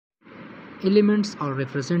Elements are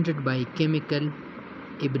represented by chemical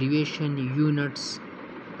abbreviation, units,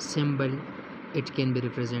 symbol. It can be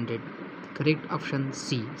represented. Correct option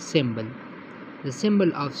C, symbol. The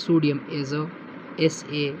symbol of sodium is a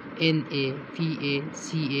Sa, Na, Pa,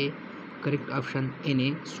 Ca. Correct option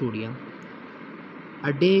Na, sodium.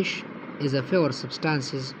 A dash is a four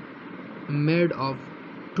substances made of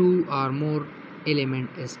two or more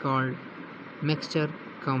elements is called mixture,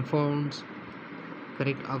 compounds.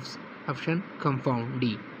 Correct option compound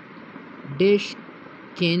D. Dash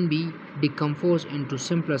can be decomposed into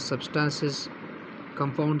simpler substances.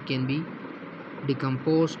 Compound can be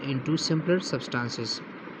decomposed into simpler substances.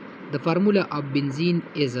 The formula of benzene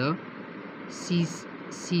is a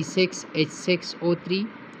C6H6O3,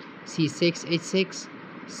 C6H6,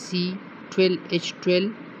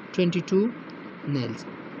 C12H12, 22 nils.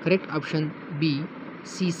 Correct option B,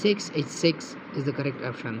 C6H6 is the correct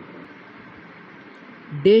option.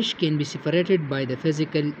 Dash can be separated by the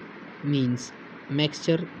physical means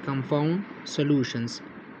mixture, compound, solutions.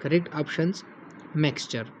 Correct options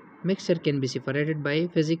mixture. Mixture can be separated by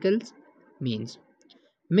physical means.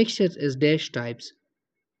 Mixture is dash types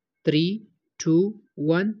 3, 2,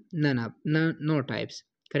 1, no types.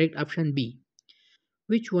 Correct option B.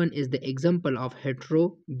 Which one is the example of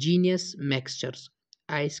heterogeneous mixtures?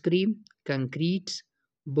 Ice cream, concretes,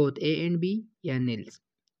 both A and B, या nils.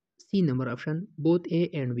 C number option, both A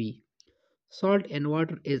and B. Salt and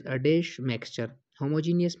water is a dash mixture.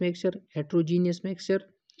 Homogeneous mixture, heterogeneous mixture.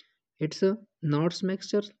 It's a knots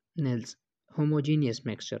mixture, nils. Homogeneous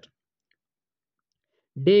mixture.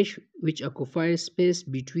 Dash which occupies space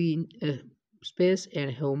between space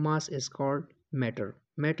and have mass is called matter.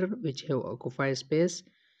 Matter which have occupies space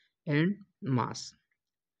and mass.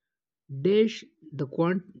 Dash the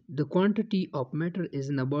quantity of matter is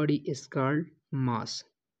in the body is called mass.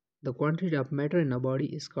 The quantity of matter in the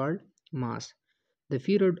body is called mass. The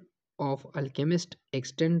period of alchemist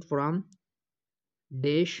extend from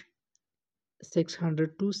dash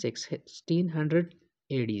 600 to 1600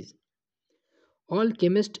 AD. All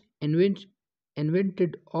chemists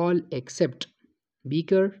invented all except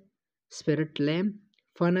beaker, spirit lamp,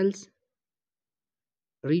 funnels,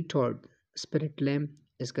 retort. Spirit lamp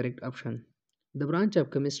is correct option. The branch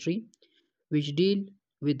of chemistry which deal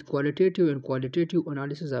with qualitative and quantitative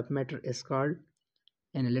analysis of matter is called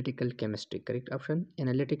analytical chemistry. Correct option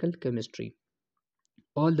analytical chemistry.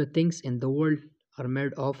 All the things in the world are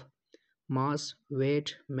made of mass,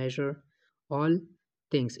 weight, measure. All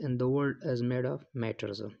things in the world is made of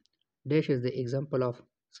matters. Dash is the example of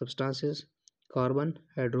substances carbon,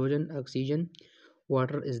 hydrogen, oxygen.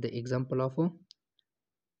 Water is the example of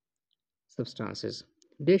substances.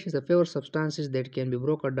 Dash is the fewer substances that can be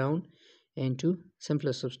broken down into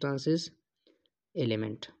simpler substances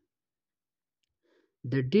element.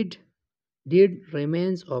 The dead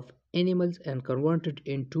remains of animals and converted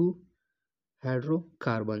into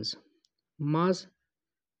hydrocarbons. Mass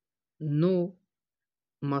no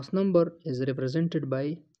mass number is represented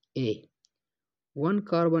by A. One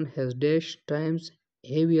carbon has dash times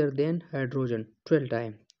heavier than hydrogen, 12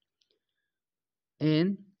 times.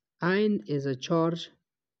 An ion is a charged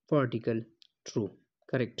particle. True.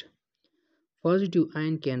 Correct. Positive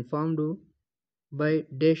ion can formed by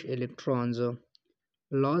dash electrons.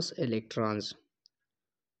 Loss electrons.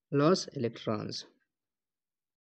 Loss electrons.